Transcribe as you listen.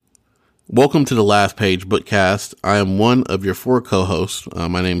Welcome to the Last Page Bookcast. I am one of your 4 co-hosts.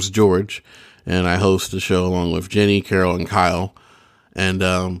 My name's George, and I host the show along with Jenny, Carol, and Kyle.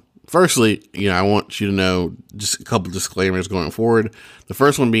 And firstly, I want you to know just a couple disclaimers going forward. The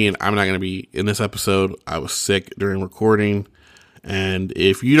first one being, I'm not going to be in this episode. I was sick during recording. And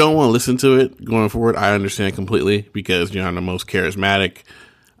if you don't want to listen to it going forward, I understand completely, because I'm the most charismatic,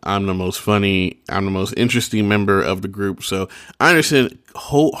 I'm the most funny, I'm the most interesting member of the group. So I understand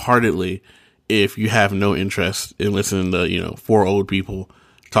wholeheartedly if you have no interest in listening to, 4 old people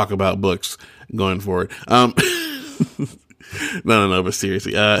talk about books going forward. No, but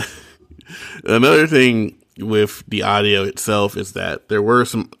seriously, another thing with the audio itself is that there were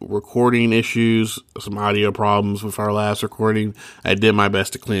some recording issues, some audio problems with our last recording. I did my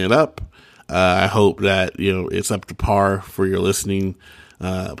best to clean it up. I hope that, it's up to par for your listening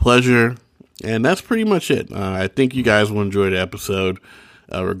pleasure. And that's pretty much it. I think you guys will enjoy the episode,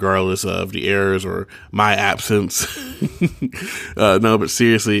 regardless of the errors or my absence. No, but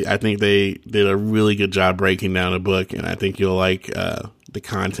seriously, I think they did a really good job breaking down the book, and I think you'll like the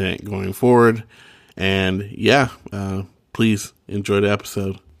content going forward. And yeah, please enjoy the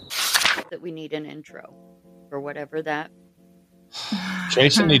episode. That we need an intro or whatever that.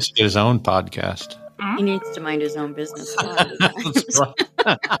 Jason needs to get his own podcast. He needs to mind his own business.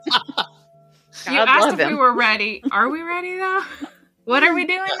 You asked if we were ready. Are we ready though? What are we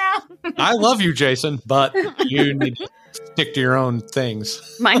doing now? I love you, Jason, but you need to stick to your own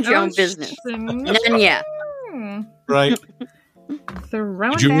things. Mind your own business. None yet. Right.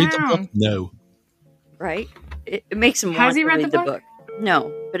 Throw Did you it read the down. book? No. Right? It makes him Has want he to read read the the book? book.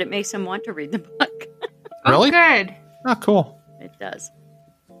 No, but it makes him want to read the book. Really? Oh, good. Oh, cool. It does.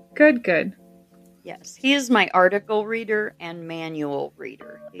 Good. Yes. He is my article reader and manual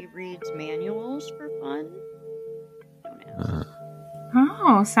reader. He reads manuals for fun. Don't ask.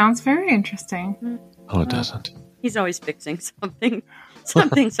 Oh, sounds very interesting. Oh, it doesn't. He's always fixing something.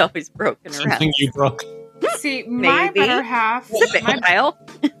 Something's always broken around. Something you broke. See, my Maybe. better half. Zip it, Kyle.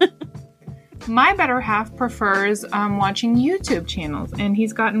 My better half prefers watching YouTube channels, and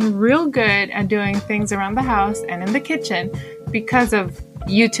he's gotten real good at doing things around the house and in the kitchen because of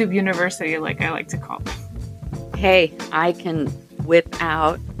YouTube University, like I like to call it. Hey, I can whip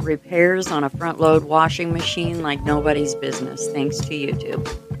out repairs on a front load washing machine like nobody's business, thanks to YouTube.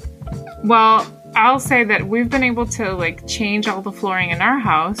 Well, I'll say that we've been able to change all the flooring in our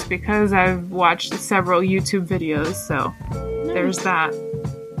house because I've watched several YouTube videos, so there's that.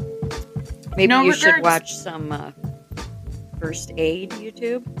 Maybe No you should regrets. watch some first aid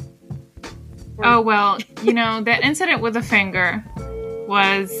YouTube. Oh, well, the incident with the finger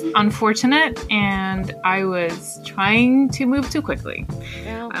was unfortunate, and I was trying to move too quickly.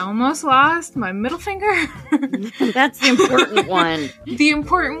 Well, I almost lost my middle finger. that's the important one. The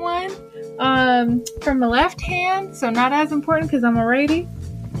important one from the left hand, so not as important because I'm a righty.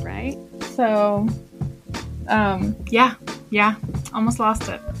 Right? So, yeah, almost lost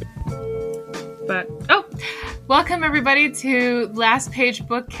it. But, welcome everybody to Last Page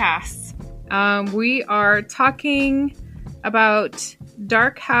Bookcast. We are talking about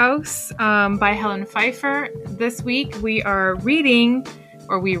Dark House by Helen Phifer. This week we are read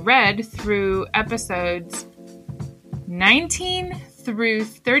through episodes 19 through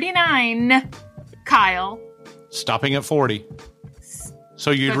 39. Kyle. Stopping at 40.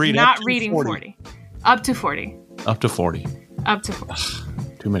 So you'd read not up to reading 40. Up to 40. Up to 40. Up to 40.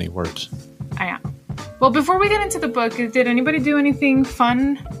 Too many words. Yeah. Well, before we get into the book, did anybody do anything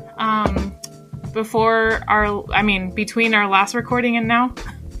fun between our last recording and now?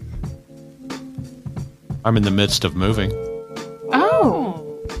 I'm in the midst of moving.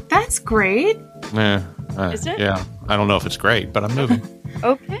 Oh, that's great. Is it? Yeah. I don't know if it's great, but I'm moving.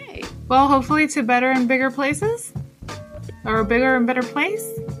 Okay. Well, hopefully to better and bigger places? Or a bigger and better place?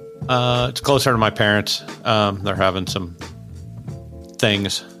 It's closer to my parents. They're having some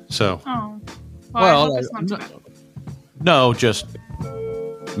things, so... Oh. Well, I hope it's not too bad. No, just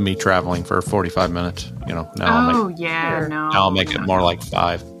me traveling for 45 minutes. Now I'll make it more like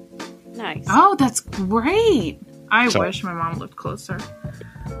 5. Nice. Oh, that's great. I wish my mom lived closer.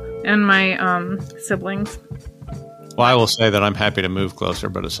 And my siblings. Well, I will say that I'm happy to move closer,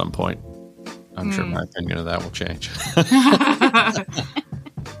 but at some point, I'm sure my opinion of that will change.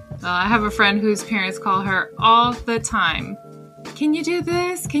 I have a friend whose parents call her all the time. Can you do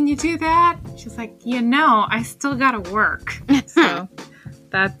this? Can you do that? She's like, I still gotta work. So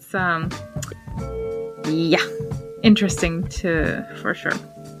that's, interesting for sure.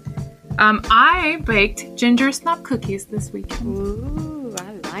 I baked Gingersnap cookies this weekend. Ooh,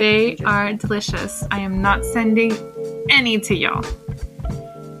 I like They Gingersnap. are delicious. I am not sending any to y'all.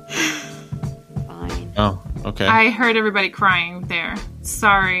 Oh, okay. I heard everybody crying there.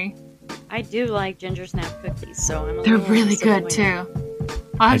 Sorry. I do like Gingersnap cookies, so I'm a They're little really good disappointed. too.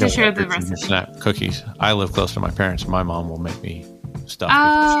 I'll have to share the recipe. Snap cookies. I live close to my parents. My mom will make me stuff.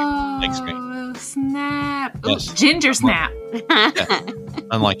 Oh, snap. Yes. Ooh, Gingersnap. Yeah.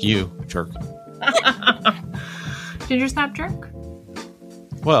 Unlike you, jerk. Gingersnap jerk?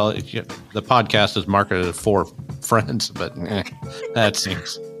 Well, the podcast is marketed for friends, but that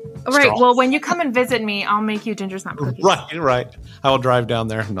seems right. strong. Well, when you come and visit me, I'll make you Gingersnap cookies. Right. I will drive down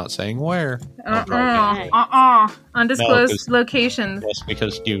there. I'm not saying where. Undisclosed locations. Yes,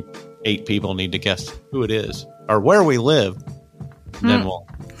 because you 8 people need to guess who it is or where we live. Then we'll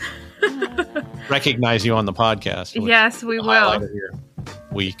recognize you on the podcast. Yes, we will.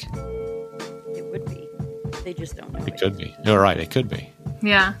 Week. It would be. They just don't know. It could be. You're right. It could be.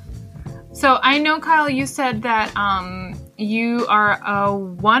 Yeah. So I know, Kyle, you said that you are a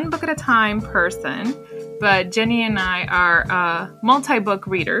one book at a time person, but Jenny and I are multi-book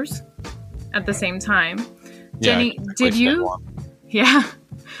readers at the same time. Jenny, did you? Yeah.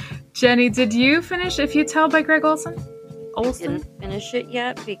 Jenny, did you finish If You Tell by Greg Olson? I didn't finish it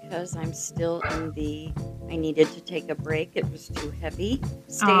yet because I'm still in the I needed to take a break. It was too heavy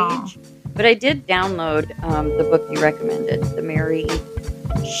stage. Oh. But I did download the book you recommended, the Mary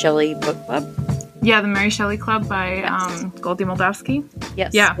Shelley Book Club. Yeah, the Mary Shelley Club by Goldie Moldavsky.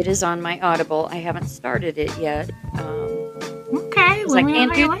 Yes, yeah. It is on my Audible. I haven't started it yet. Okay, well, I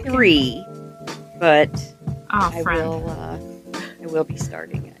can't do 3, but I will be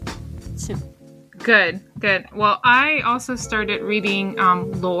starting it soon. Good. Well, I also started reading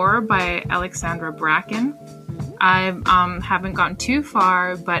Lore by Alexandra Bracken. I haven't gone too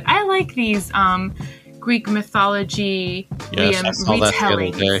far, but I like these Greek mythology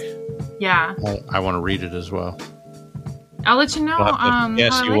retellings. Yeah. I want to read it as well. I'll let you know.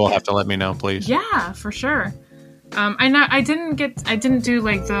 Yes, you will have to let me know, please. Yeah, for sure. I didn't do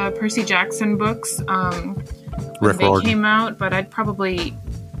like the Percy Jackson books when they came out, but I'd probably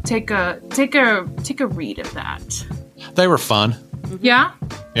take a read of that. They were fun. Yeah?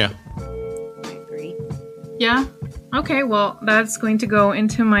 Yeah. I agree. Yeah? Okay, well, that's going to go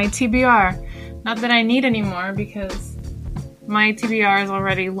into my TBR. Not that I need any more, because my TBR is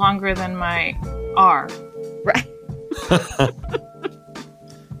already longer than my R. Right.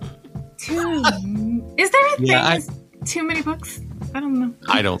 Is there a thing as too many books? I don't know.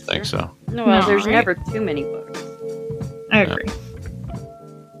 I don't think so. No, there's never too many books. I agree.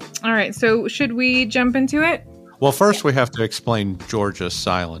 All right, so should we jump into it? Well, first we have to explain George's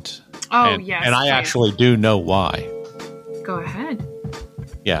silence. Oh, yes. And I actually do know why. Go ahead.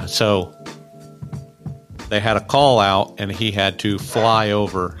 Yeah, so they had a call out and he had to fly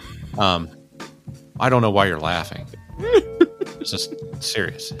over. I don't know why you're laughing. It's just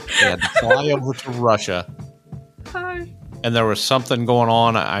serious. He had to fly over to Russia. Hi. And there was something going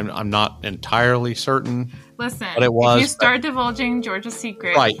on. I'm not entirely certain. Listen, but it was, if you start divulging George's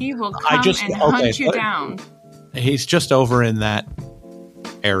secret, he will come and hunt you down. He's just over in that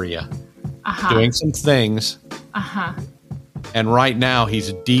area doing some things. And right now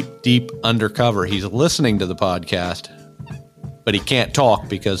he's deep undercover. He's listening to the podcast, but he can't talk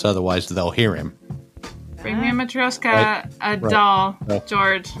because otherwise they'll hear him. Bring me a Matryoshka, a doll,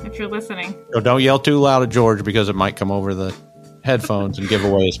 George, if you're listening. So don't yell too loud at George because it might come over the headphones and give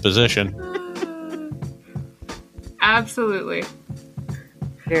away his position. Absolutely.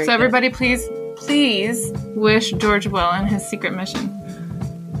 Very so everybody, please wish George well in his secret mission.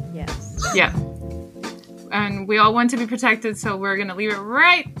 Yes. Yeah. And we all want to be protected, so we're going to leave it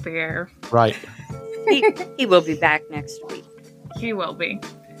right there. Right. He will be back next week. He will be.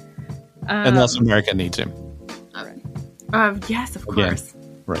 Unless America needs him. Yes, of course.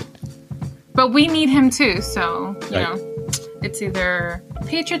 Right. But we need him too, so, you know, it's either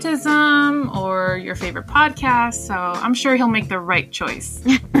patriotism or your favorite podcast, so I'm sure he'll make the right choice.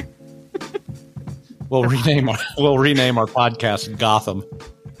 We'll rename our podcast Gotham.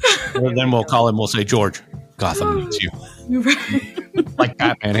 And then we'll call him, we'll say, George, Gotham needs you. Right. Like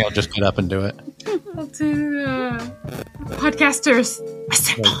Batman, he'll just get up and do it. I'll do podcasters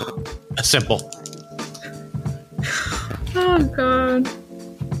Simple. Oh, God.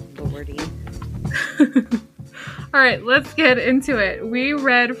 Lordy. All right, let's get into it. We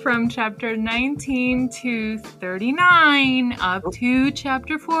read from chapter 19 to 39 up to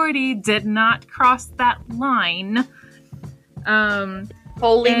chapter 40. Did not cross that line.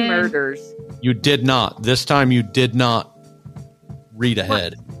 Holy murders. You did not. This time you did not read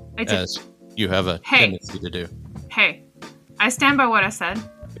ahead. I did. As you have a tendency to do. Hey, I stand by what I said.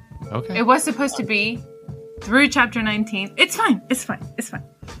 Okay. It was supposed to be through chapter 19. It's fine.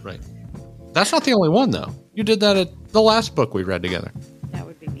 Right. That's not the only one, though. You did that at the last book we read together. That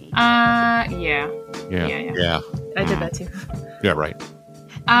would be me. Yeah. Yeah. I did that too. Yeah, right.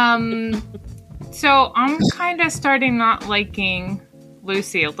 So I'm kind of starting not liking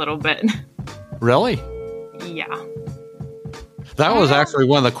Lucy a little bit. Really? Yeah. That was actually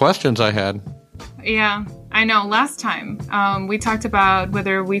one of the questions I had. Yeah, I know. Last time we talked about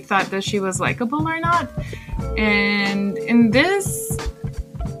whether we thought that she was likable or not. And in this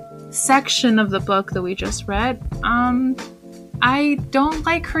section of the book that we just read, I don't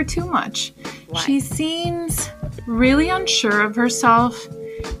like her too much. Why? She seems really unsure of herself,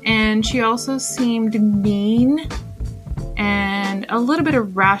 and she also seemed mean and a little bit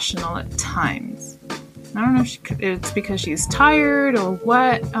irrational at times. I don't know if it's because she's tired or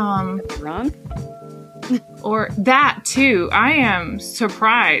what. Drunk? Or that too. I am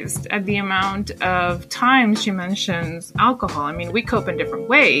surprised at the amount of times she mentions alcohol. I mean, we cope in different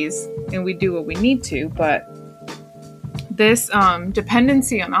ways and we do what we need to, but this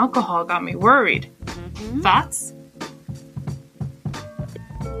dependency on alcohol got me worried. Mm-hmm. Thoughts?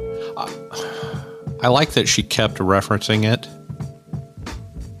 I like that she kept referencing it,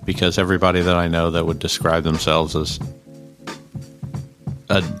 because everybody that I know that would describe themselves as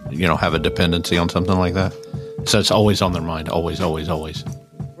have a dependency on something like that. So it's always on their mind. Always, always, always.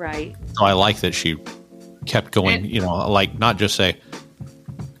 Right. So I like that she kept going, like not just say,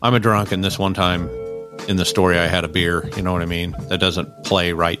 I'm a drunk and this one time in the story I had a beer. You know what I mean? That doesn't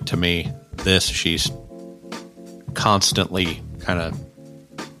play right to me. She's constantly kind of,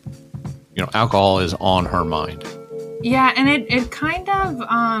 alcohol is on her mind. Yeah, and it kind of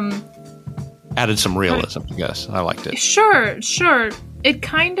added some realism, I guess. I liked it. Sure. It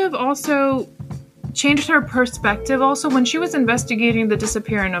kind of also changed her perspective. Also, when she was investigating the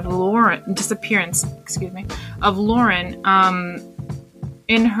disappearance of Lauren,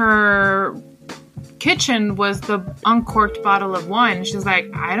 in her kitchen was the uncorked bottle of wine. She's like,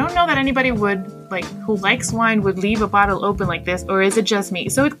 I don't know that anybody would, who likes wine would leave a bottle open like this, or is it just me?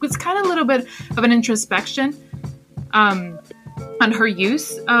 So it was kind of a little bit of an introspection on her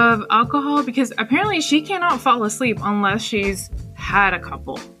use of alcohol, because apparently she cannot fall asleep unless she's had a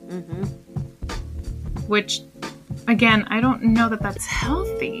couple. Mm-hmm. Which, again, I don't know that that's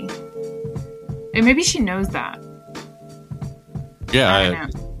healthy. And maybe she knows that. Yeah, I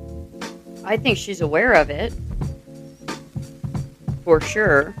don't know. I think she's aware of it. For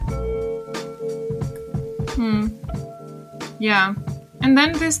sure. Yeah. And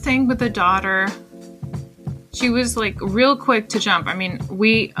then this thing with the daughter, she was real quick to jump. I mean,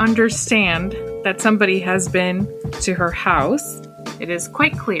 we understand that somebody has been to her house. It is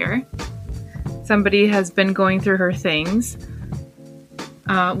quite clear. Somebody has been going through her things.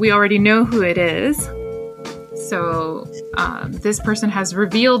 We already know who it is. So this person has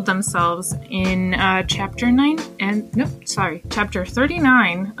revealed themselves in chapter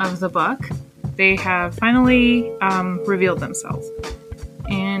 39 of the book. They have finally revealed themselves.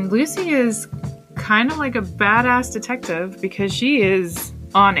 And Lucy is kind of like a badass detective because she is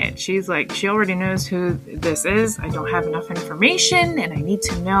on it. She's she already knows who this is. I don't have enough information and I need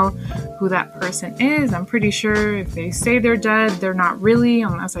to know who that person is. I'm pretty sure if they say they're dead, they're not really,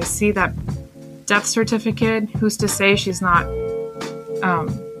 unless I see that death certificate. Who's to say she's not,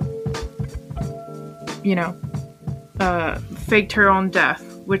 faked her own death,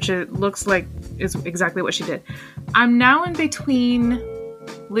 which it looks like is exactly what she did. I'm now in between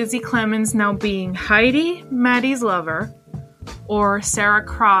Lizzie Clemens now being Heidi, Maddie's lover, or Sarah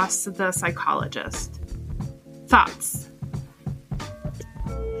Cross, the psychologist. Thoughts?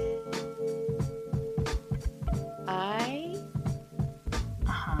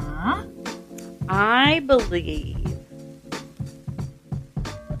 I believe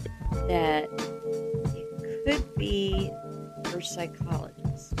that it could be her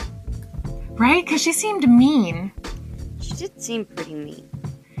psychologist. Right? Because she seemed mean. She did seem pretty mean.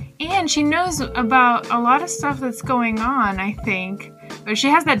 And she knows about a lot of stuff that's going on, I think. She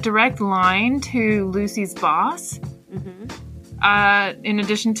has that direct line to Lucy's boss. Mm-hmm. In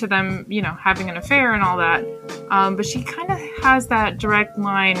addition to them, having an affair and all that. But she kind of has that direct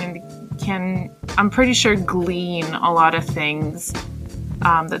line and can, I'm pretty sure, glean a lot of things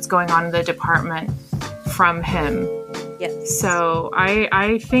that's going on in the department from him. Yes. So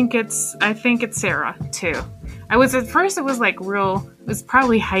I think it's Sarah too. At first it was it was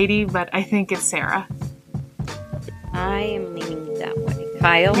probably Heidi, but I think it's Sarah. I am leaning that way.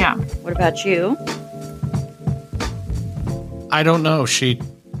 Kyle? Yeah. What about you? I don't know. The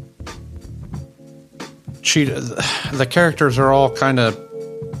characters are all kind of,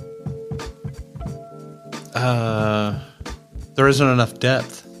 there isn't enough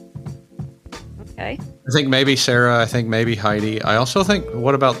depth Okay. I think maybe Sarah. I think maybe Heidi. I also think,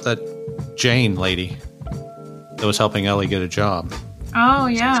 what about that Jane lady that was helping Ellie get a job? Oh,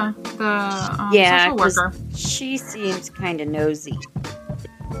 yeah. The social worker. She seems kind of nosy.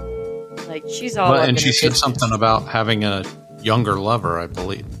 Like, she's all And she said something about having a younger lover, I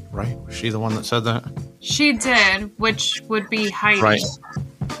believe. Right? Was she the one that said that? She did, which would be Heidi. Right.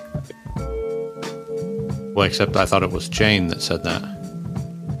 Well, except I thought it was Jane that said that.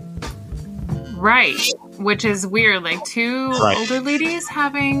 Right. Which is weird. Like, two older ladies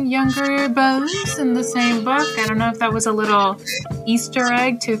having younger beaux in the same book. I don't know if that was a little Easter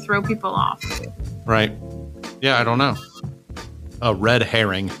egg to throw people off. Right. Yeah, I don't know. A red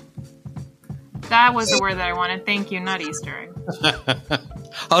herring. That was the word that I wanted. Thank you, not Easter egg.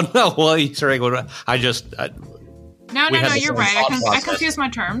 Oh, no. Well, Easter egg would... No, you're right. I confused my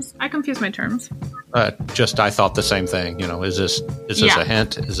terms. I thought the same thing. You know, is this a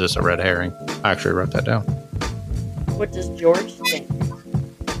hint? Is this a red herring? I actually wrote that down. What does George think?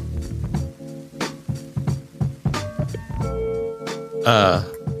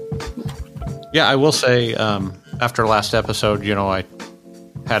 Yeah, I will say, after last episode, you know, I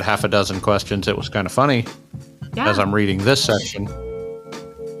had half a dozen questions. It was kind of funny as I'm reading this section.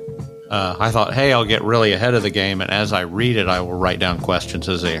 I thought, hey, I'll get really ahead of the game, and as I read it, I will write down questions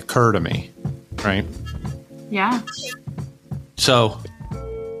as they occur to me. Right? Yeah. So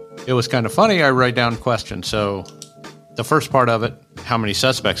it was kind of funny. I write down questions. So the first part of it, how many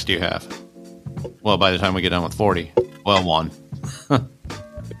suspects do you have? Well, by the time we get done with 40, well, one.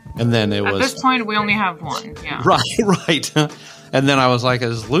 And then it was... At this point, we only have one. Yeah. Right. And then I was like,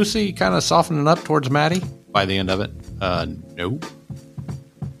 is Lucy kind of softening up towards Maddie by the end of it? No.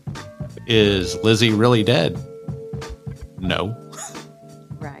 Is Lizzie really dead? No.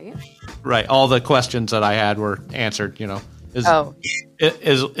 Right. All the questions that I had were answered, you know.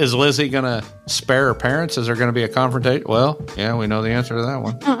 Is Lizzie going to spare her parents? Is there going to be a confrontation? Well, yeah, we know the answer to that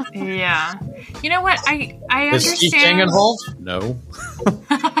one. Yeah. You know what? I understand. Is Steve King involved? No.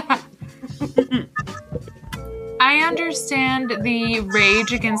 I understand the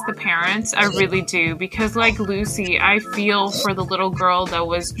rage against the parents. I really do. Because like Lucy, I feel for the little girl that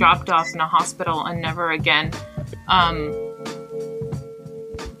was dropped off in a hospital and never again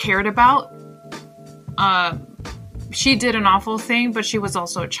cared about. She did an awful thing, but she was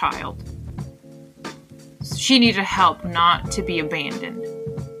also a child. She needed help, not to be abandoned.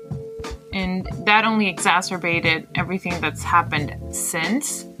 And that only exacerbated everything that's happened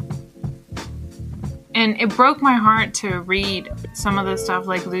since. And it broke my heart to read some of the stuff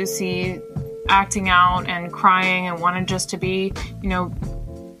like Lucy acting out and crying and wanted just to be, you know,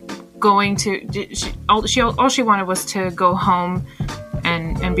 going to... All she wanted was to go home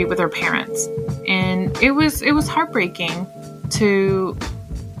and be with her parents. And it was heartbreaking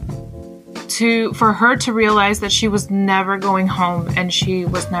for her to realize that she was never going home and she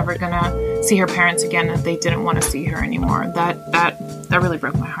was never gonna see her parents again, and they didn't want to see her anymore. That really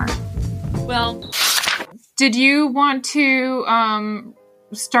broke my heart. Well, did you want to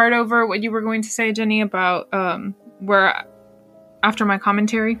start over what you were going to say, Jenny, about where after my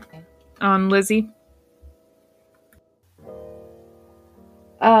commentary on Lizzie?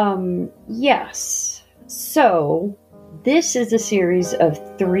 Yes. So, this is a series of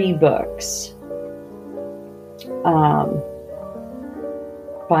 3 books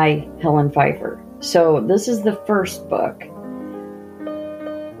by Helen Phifer. So, this is the first book.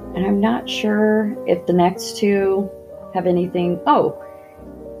 And I'm not sure if the next 2 have anything... Oh!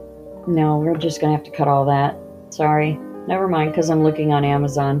 No, we're just going to have to cut all that. Sorry. Never mind, because I'm looking on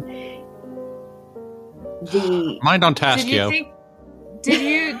Amazon. Mind on task, yo.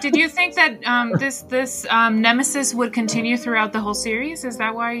 Did you think that this nemesis would continue throughout the whole series? Is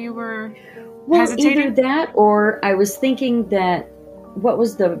that why you were hesitating? Either that, or I was thinking that what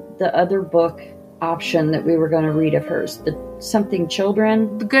was the other book option that we were going to read of hers? The something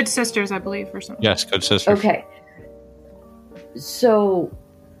children? The Good Sisters, I believe, or something. Yes, Good Sisters. Okay. So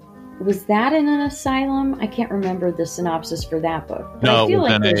was that in an asylum? I can't remember the synopsis for that book. But no, I feel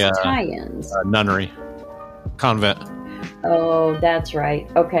like there's a tie-ins. Nunnery. Convent. Oh, that's right.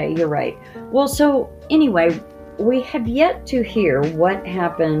 Okay, you're right. Well, so anyway, we have yet to hear what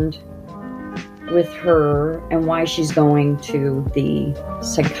happened with her and why she's going to the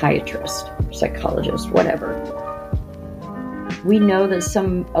psychologist, whatever. We know that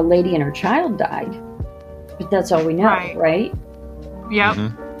a lady and her child died, but that's all we know, right? Yeah.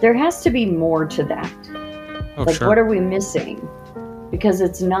 Mm-hmm. There has to be more to that. Sure. What are we missing? Because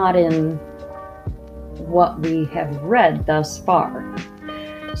it's not in what we have read thus far.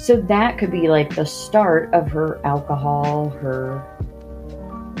 So that could be like the start of her alcohol, her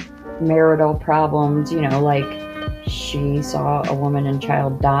marital problems, like she saw a woman and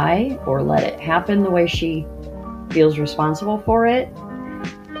child die or let it happen the way she feels responsible for it.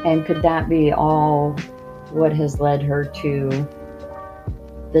 And could that be all what has led her to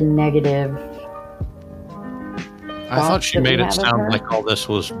the negative? I thought she made it sound like all this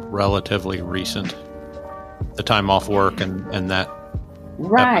was relatively recent. The time off work and that.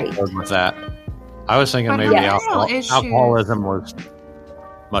 Right. With that. I was thinking maybe alcoholism was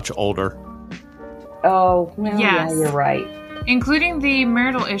much older. Oh, well, yeah, you're right. Including the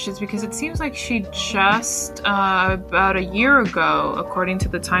marital issues, because it seems like she just, about a year ago, according to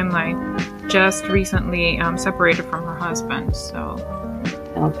the timeline, just recently separated from her husband, so...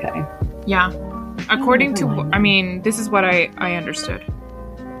 Okay. Yeah. According to... this is what I understood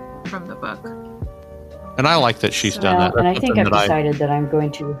from the book. And I like that she's done that. And I think I've decided that I'm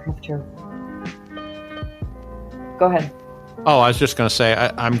going to have to... Go ahead. Oh, I was just going to say,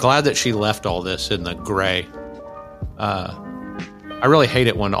 I'm glad that she left all this in the gray. I really hate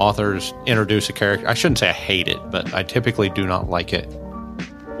it when authors introduce a character. I shouldn't say I hate it, but I typically do not like it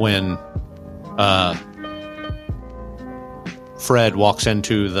when Fred walks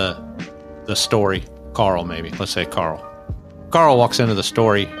into the story. Carl, maybe. Let's say Carl. Carl walks into the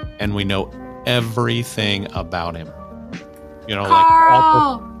story, and we know everything about him.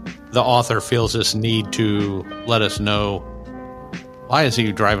 Carl! Like the author feels this need to let us know, why is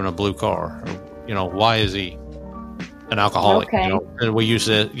he driving a blue car? Or, why is he an alcoholic? Okay. And we use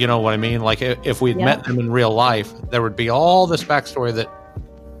it, you know what I mean? Like if we'd met them in real life, there would be all this backstory that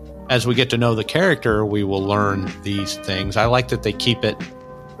as we get to know the character, we will learn these things. I like that they keep it,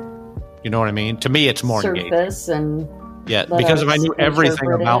 you know what I mean? To me, it's more surface engaging. Because if I knew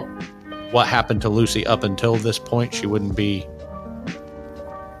everything about what happened to Lucy up until this point, she wouldn't be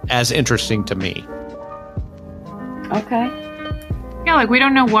as interesting to me. Okay. Yeah, like we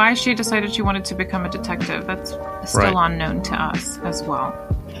don't know why she decided she wanted to become a detective. That's still unknown to us as well.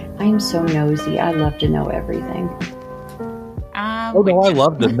 I'm so nosy. I love to know everything. I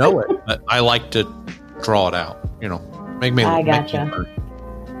love to know it, but I like to draw it out. Make me. I gotcha.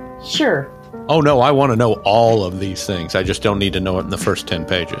 Sure. Oh no, I want to know all of these things. I just don't need to know it in the first 10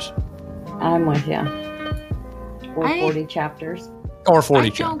 pages. I'm with you. Or 40 chapters. Or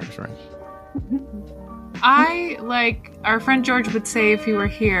 40 chapters, right? I, like our friend George would say if he were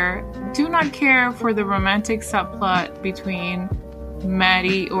here, do not care for the romantic subplot between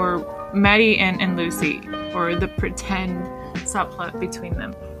Maddie and Lucy, or the pretend subplot between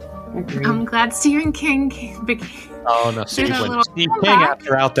them. Agreed. I'm glad Stephen King became... Oh, no. Steve King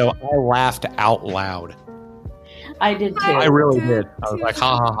after out, though, I laughed out loud. I did, too. I really did. I was like,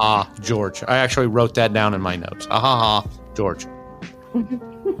 ha, ha, ha, George. I actually wrote that down in my notes. Ha, ha, ha, George.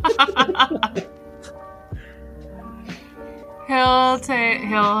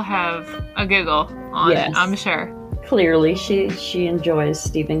 He'll have a giggle on it, I'm sure. Clearly, she enjoys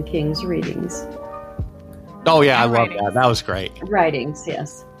Stephen King's readings. Oh, yeah, I love that. That was great. Writings,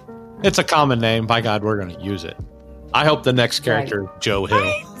 yes. It's a common name. By God, we're going to use it. I hope the next character is Joe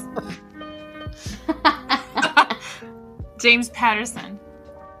Hill. James Patterson.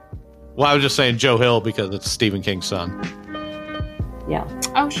 Well, I was just saying Joe Hill because it's Stephen King's son. Yeah.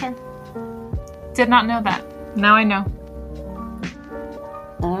 Oh, sure. Did not know that. Now I know.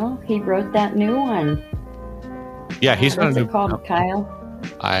 Oh, he wrote that new one. Yeah, he's got a new... What's it called, Kyle?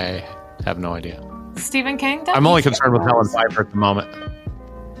 I have no idea. Stephen King does? I'm only concerned with Helen Phifer at the moment.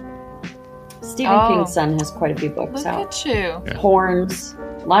 Stephen King's son has quite a few books out. Look at you. Yeah. Horns.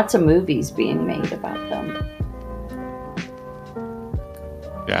 Lots of movies being made about them.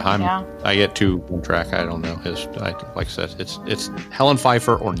 Yeah, I get too one track. I don't know like I said, it's Helen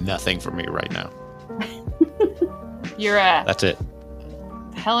Phifer or nothing for me right now. You're a that's it.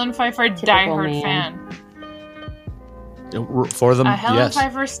 Helen Phifer diehard fan. For them, a Helen yes.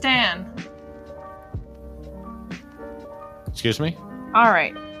 Phifer stan. Excuse me. All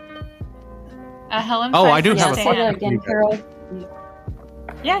right. A Helen. Oh, Phifer I do have say that again, Carol.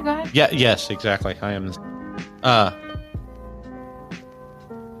 Yeah, go ahead. Yeah. Yes, exactly. I am.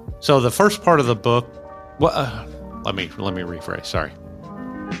 So the first part of the book. Well, let me rephrase. Sorry.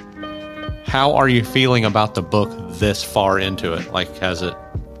 How are you feeling about the book this far into it? Like, has it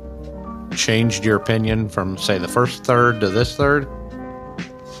changed your opinion from, say, the first third to this third?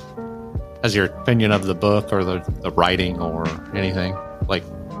 Has your opinion of the book or the writing or anything, like,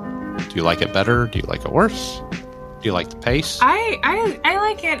 do you like it better? Do you like it worse? Do you like the pace? I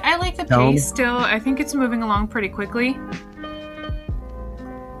like it. I like the pace still. I think it's moving along pretty quickly.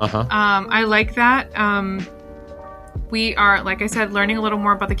 Uh-huh. I like that. We are, like I said, learning a little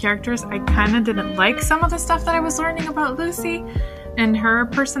more about the characters. I kind of didn't like some of the stuff that I was learning about Lucy, in her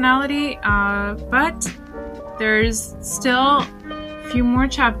personality, but there's still a few more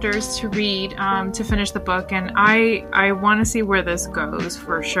chapters to read to finish the book, and I want to see where this goes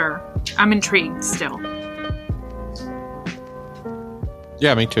for sure. I'm intrigued still.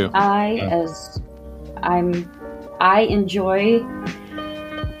 Yeah, me too. I enjoy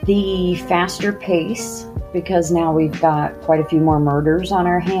the faster pace because now we've got quite a few more murders on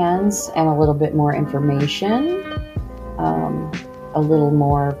our hands and a little bit more information, a little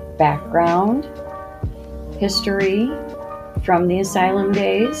more background history from the asylum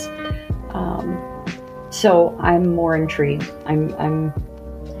days. So I'm more intrigued.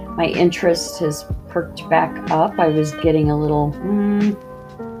 My interest has perked back up. I was getting a little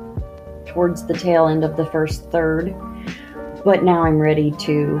towards the tail end of the first third, but now I'm ready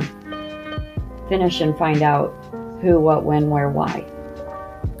to finish and find out who, what, when, where, why.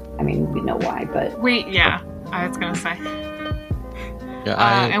 I mean, we know why, but I was gonna say,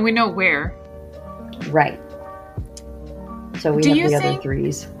 and we know where, right? So we have the other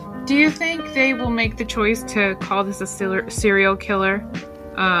threes. Do you think they will make the choice to call this a serial killer,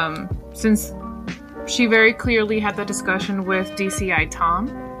 since she very clearly had the discussion with DCI Tom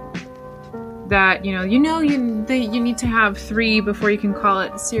that you need to have 3 before you can call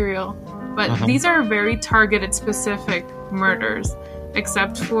it serial, but these are very targeted, specific murders,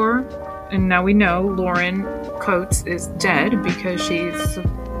 except for, and now we know Lauren Coates is dead because she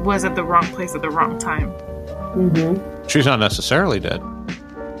was at the wrong place at the wrong time. Mm-hmm. She's not necessarily dead.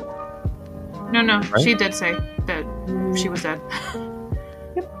 No, right? She did say that she was dead.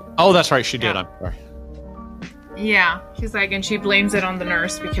 Oh, that's right, she did. I'm sorry. Yeah, she's like, and she blames it on the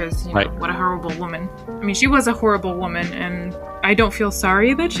nurse because, what a horrible woman. I mean, she was a horrible woman, and I don't feel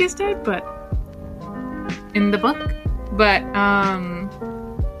sorry that she's dead, but in the book. But,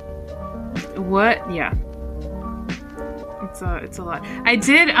 it's a lot. I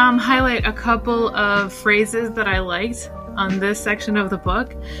did highlight a couple of phrases that I liked on this section of the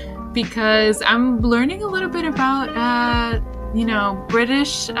book because I'm learning a little bit about,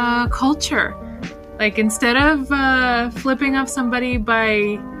 British culture. Like, instead of flipping off somebody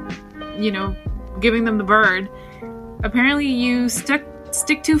by, giving them the bird, apparently you stick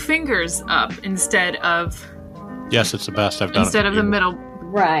 2 fingers up instead of... Yes, it's the best I've done. Instead of the middle.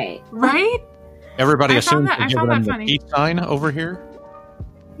 Right. Right? Everybody assumes they give them the peace sign over here.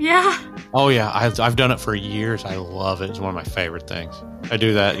 Yeah. Oh, yeah. I've done it for years. I love it. It's one of my favorite things. I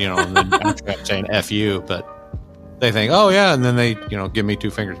do that, and then after I'm saying F you, but... They think, oh yeah, and then they, give me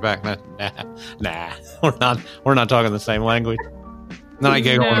 2 fingers back. Nah, we're not talking the same language. And then I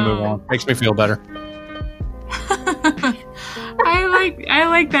giggle and move on. Makes me feel better. I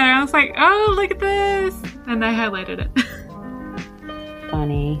like that. I was like, oh, look at this, and I highlighted it.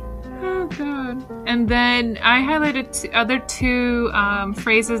 Funny. Oh god. And then I highlighted other 2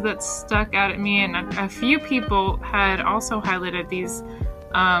 phrases that stuck out at me, and a few people had also highlighted these.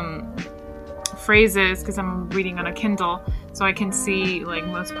 Phrases because I'm reading on a Kindle, so I can see like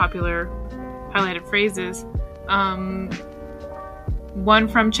most popular highlighted phrases. One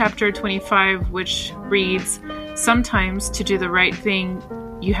from chapter 25, which reads, "Sometimes to do the right thing,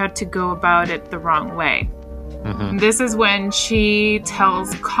 you had to go about it the wrong way." Mm-hmm. This is when she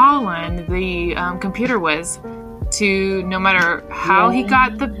tells Colin, the computer whiz, to no matter how he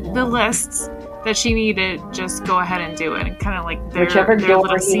got the lists that she needed, just go ahead and do it. And kind of like whichever door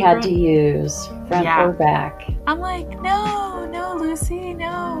he had to use, front or back. I'm like, no, Lucy,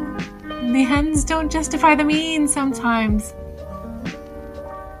 no. The ends don't justify the means sometimes.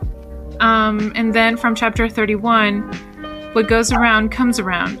 And then from chapter 31, what goes around comes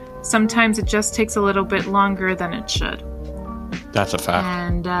around. Sometimes it just takes a little bit longer than it should. That's a fact.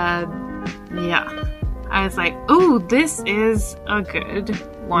 And I was like, ooh, this is a good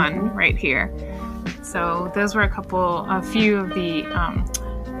one right here. So those were a few of the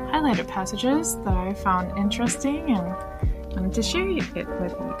highlighted passages that I found interesting and wanted to share it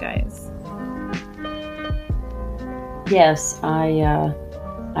with you guys. Yes, I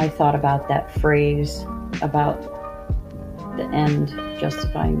thought about that phrase about the end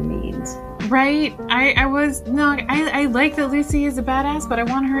justifying the means. Right? I like that Lucy is a badass, but I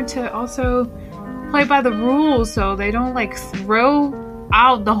want her to also play by the rules so they don't like throw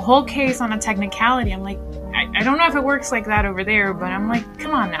out the whole case on a technicality. I'm like, I don't know if it works like that over there, but I'm like,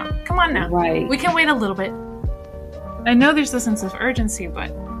 come on now. Right. We can wait a little bit. I know there's a sense of urgency,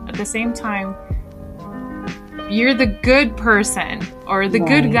 but at the same time, you're the good person or the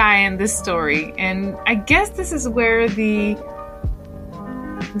good guy in this story. And I guess this is where the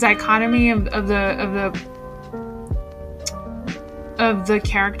dichotomy of the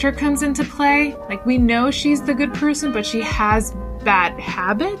character comes into play. Like, we know she's the good person, but she has bad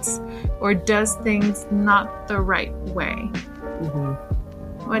habits or does things not the right way.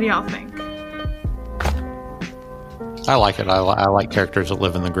 Mm-hmm. What do y'all think? I like it. I like characters that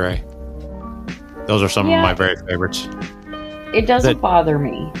live in the gray. Those are some of my very favorites. It doesn't bother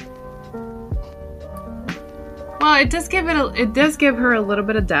me. Well, it does give her a little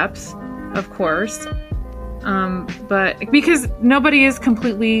bit of depth, of course. But because nobody is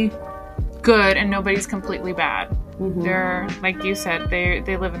completely good and nobody's completely bad. Mm-hmm. They're, like you said,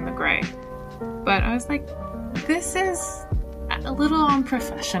 they live in the gray. But I was like, this is a little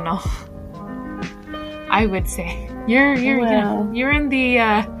unprofessional. I would say you're in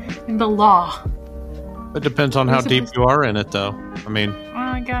the law. It depends on how deep you are in it, though. I mean,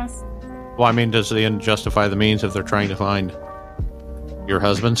 I guess. Well, I mean, does the end justify the means if they're trying to find your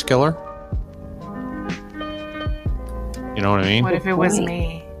husband's killer? You know what I mean? What if it was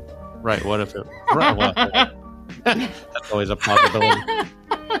me? Right. What if it? Well, that's always a possibility.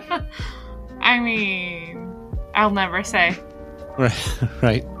 I mean, I'll never say.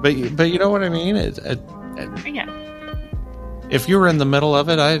 Right. But you know what I mean? Yeah. If you were in the middle of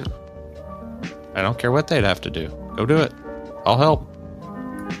it, I don't care what they'd have to do. Go do it. I'll help.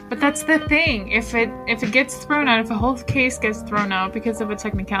 But that's the thing. If it gets thrown out, if a whole case gets thrown out because of a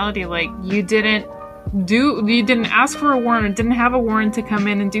technicality, like you didn't ask for a warrant or didn't have a warrant to come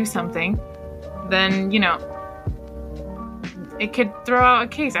in and do something, then, it could throw out a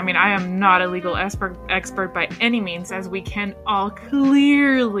case. I mean, I am not a legal expert by any means, as we can all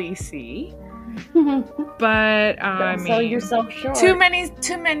clearly see. But don't sell yourself short. Too many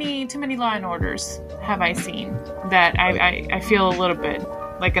Law and Orders have I seen that I feel a little bit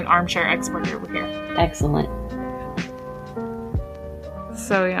like an armchair expert over here. Excellent.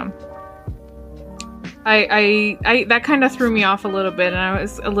 So yeah. I that kind of threw me off a little bit, and I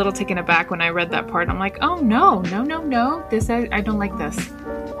was a little taken aback when I read that part. I'm like, oh no, this I don't like this.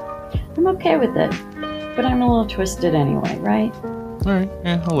 I'm okay with it, but I'm a little twisted anyway, right? All right,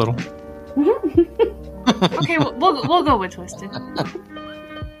 yeah, a little. Okay, we'll go with twisted.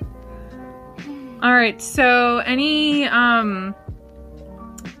 All right, so any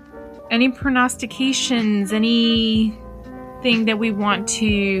prognostications, anything that we want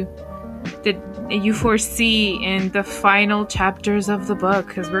to that you foresee in the final chapters of the book,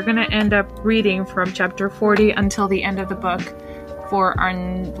 because we're going to end up reading from chapter 40 until the end of the book for our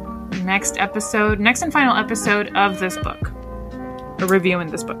next and final episode of this book, a review in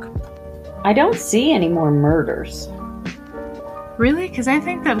this book. I don't see any more murders. Really? Because I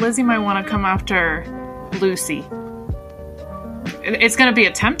think that Lizzie might want to come after Lucy. It's going to be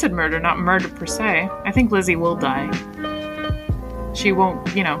attempted murder, not murder per se. I think Lizzie will die. She won't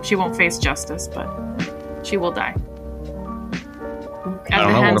face justice, but she will die. Okay. At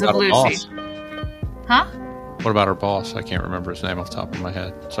the hands of Lucy. Huh? What about her boss? I can't remember his name off the top of my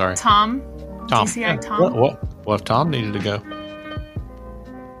head. Sorry. Tom. DCI Yeah. Tom. What if Tom needed to go?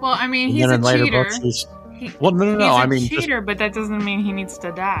 Well, I mean, he's a cheater. He's a cheater, but that doesn't mean he needs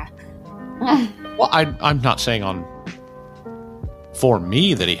to die. Well, I'm not saying for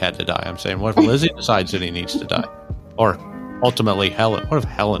me that he had to die. I'm saying, what if Lizzie decides that he needs to die? Or ultimately Helen. What if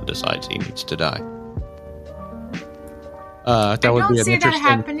Helen decides he needs to die? That would be an interesting. I don't see that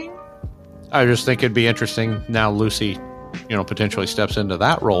happening. I just think it'd be interesting. Now Lucy, potentially steps into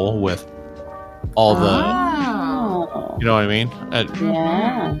that role with all the. You know what I mean?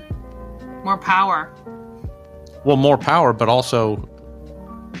 Yeah. More power. Well, more power, but also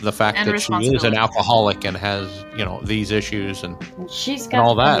the fact that she is an alcoholic and has, these issues and she's got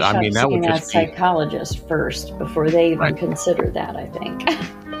all that. I mean, that would just be psychologist first before they even consider that, I think.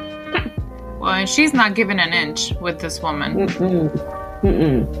 Well, and she's not given an inch with this woman.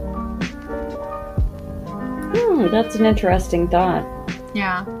 That's an interesting thought.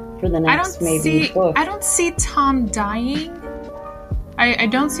 Yeah. For the next book. I don't see Tom dying. I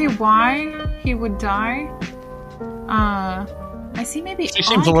don't see why he would die. I see maybe she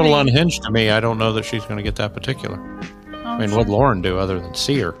seems a little unhinged to me. I don't know that she's going to get that particular. I mean, what'd Lauren do other than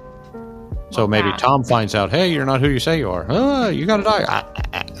see her? So maybe Tom finds out, hey, you're not who you say you are. You got to die.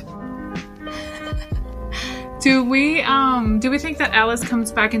 Do we think that Alice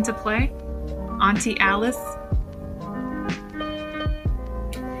comes back into play? Auntie Alice?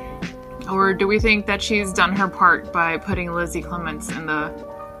 Or do we think that she's done her part by putting Lizzie Clements in the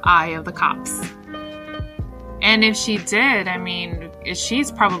eye of the cops? And if she did, I mean, she's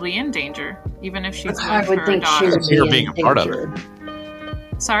probably in danger, even if she's with her daughter. I would think she would see her being a part of it.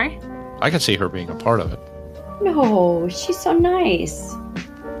 Sorry? I could see her being a part of it. No, she's so nice.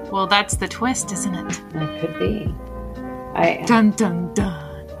 Well, that's the twist, isn't it? That could be. Dun, dun,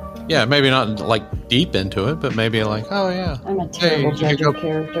 dun. Yeah, maybe not like deep into it, but maybe like, oh yeah, I'm a terrible judge of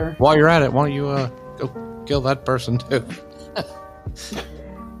character. While you're at it, why don't you go kill that person too?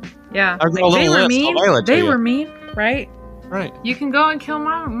 Yeah, like, they were mean. They were mean, right? Right. You can go and kill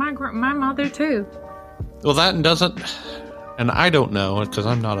my mother too. Well, that and I don't know because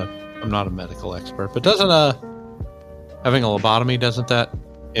I'm not a medical expert, but doesn't having a lobotomy, doesn't that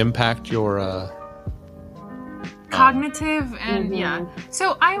impact your cognitive and yeah?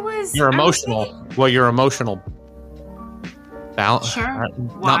 So your emotional. Your emotional balance. Sure.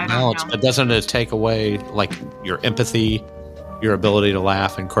 Not balance, but doesn't it take away like your empathy, your ability to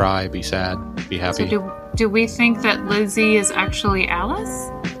laugh and cry, be sad, be happy? So do we think that Lizzie is actually Alice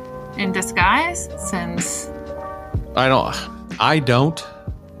in disguise? Since I don't.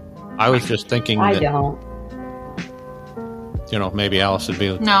 I was just thinking I don't. Maybe Alice would be.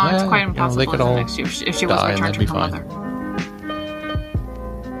 No, it's quite impossible. They could all if she was returned to her mother.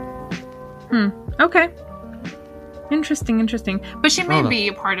 Okay. Interesting. But she may be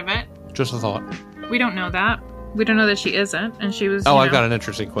a part of it. Just a thought. We don't know that. We don't know that she isn't, and she was. I've got an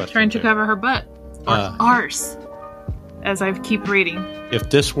interesting question. Trying to cover her butt, or arse, as I keep reading. If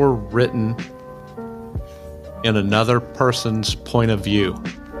this were written in another person's point of view,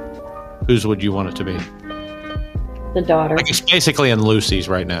 whose would you want it to be? The daughter. Like it's basically in Lucy's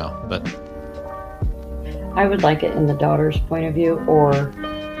right now, but I would like it in the daughter's point of view or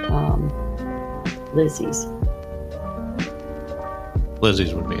Lizzie's.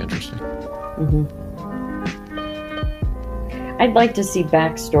 Lizzie's would be interesting. Mm-hmm. I'd like to see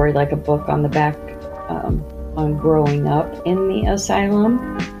backstory, like a book on the back on growing up in the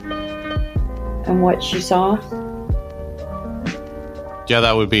asylum and what she saw. Yeah,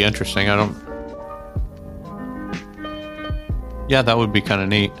 that would be interesting. Yeah, that would be kind of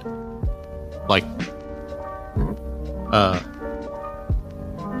neat. Like,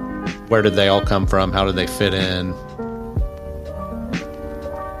 where did they all come from? How did they fit in?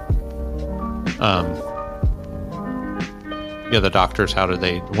 The doctors,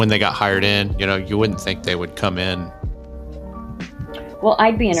 when they got hired in, you wouldn't think they would come in. Well,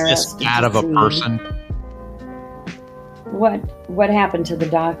 I'd be interested out of a person. What happened to the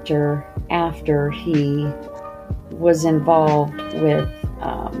doctor after he was involved with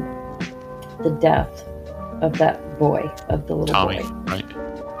the death of that boy, of the little Tommy, boy. Right?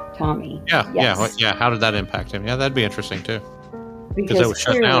 Tommy. Yeah, yes. Yeah. How did that impact him? Yeah, that'd be interesting too. Because it was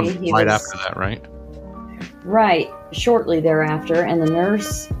shut down right after that, right? Right, shortly thereafter, and the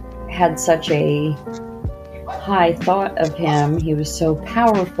nurse had such a high thought of him. He was so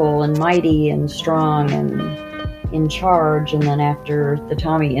powerful and mighty and strong and in charge, and then after the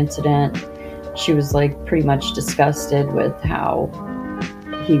Tommy incident, she was like pretty much disgusted with how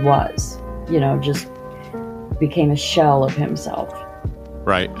he was, just became a shell of himself.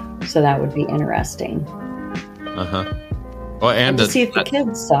 Right. So that would be interesting. Uh-huh. Well, and to see if the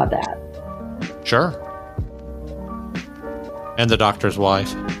kids saw that. Sure. And the doctor's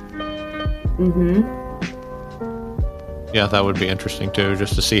wife. Mm-hmm. Yeah, that would be interesting too,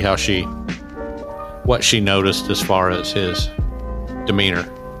 just to see what she noticed as far as his demeanor.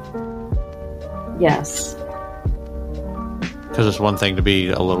 Yes. Because it's one thing to be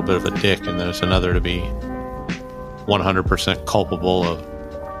a little bit of a dick, and then it's another to be 100% culpable of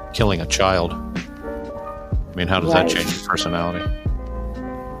killing a child. I mean, how does that change your personality?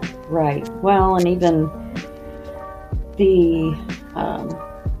 Right. Well, and even the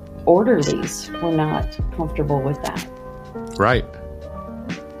orderlies were not comfortable with that. Right.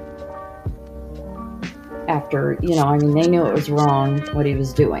 After, they knew it was wrong what he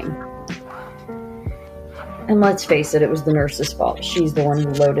was doing. And let's face it, it was the nurse's fault. She's the one who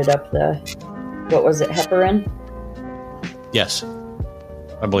loaded up what was it, heparin? Yes.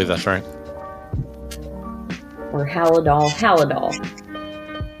 I believe that's right. Or Halidol.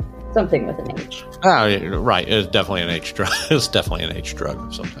 Something with an H. Oh, right. It's definitely an H drug. It's definitely an H drug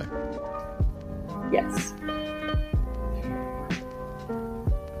of some type. Yes.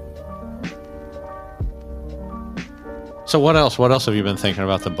 So what else? What else have you been thinking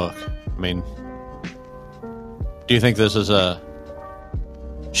about the book? I mean, do you think this is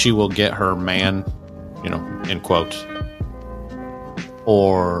she will get her man, in quotes?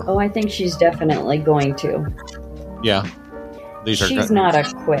 Or... Oh, I think she's definitely going to. Yeah. She's not a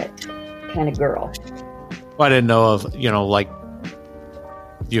quit kind of girl. Well, I didn't know of, like,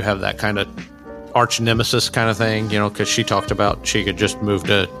 you have that kind of arch nemesis kind of thing, because she talked about she could just move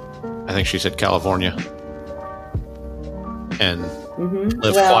to, I think she said California, and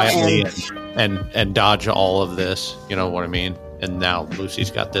live quietly and dodge all of this, you know what I mean? And now Lucy's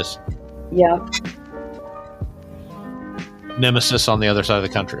got this. Yeah. nemesis on the other side of the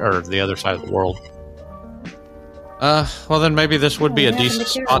country or the other side of the world. Well, then maybe this would be a decent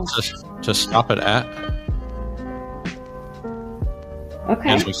spot to stop it at. Okay.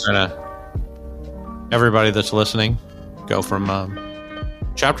 As we kind of, everybody that's listening, go from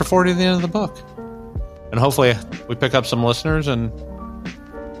chapter 40 to the end of the book. And hopefully we pick up some listeners, and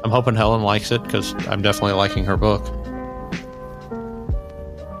I'm hoping Helen likes it because I'm definitely liking her book.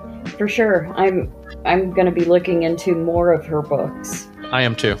 For sure. I'm going to be looking into more of her books. I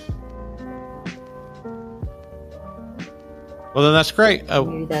am too. Well, then that's great.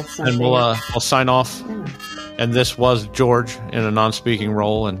 Maybe that's and we'll sign off. Yeah. And this was George in a non-speaking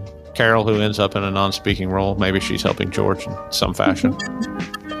role, and Carol, who ends up in a non-speaking role. Maybe she's helping George in some fashion.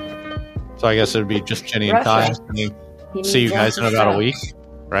 So I guess it would be just Jenny and Kai. See you guys in about a week,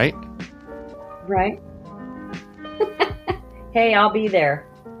 right? Right. Hey, I'll be there.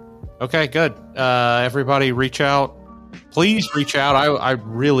 Okay, good. Everybody reach out. Please reach out. I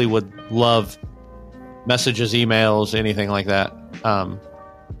really would love messages, emails, anything like that.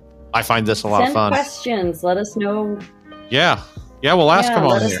 I find this a lot of fun. Send questions. Let us know. Yeah, we'll ask them on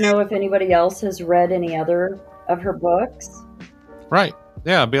Let here. us know if anybody else has read any other of her books. Right.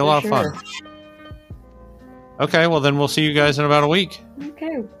 Yeah, it'd be a lot of fun. Okay, well then we'll see you guys in about a week.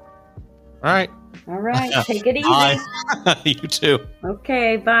 Okay. All right. Take it easy. Bye. You too.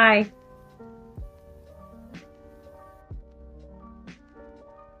 Okay, bye.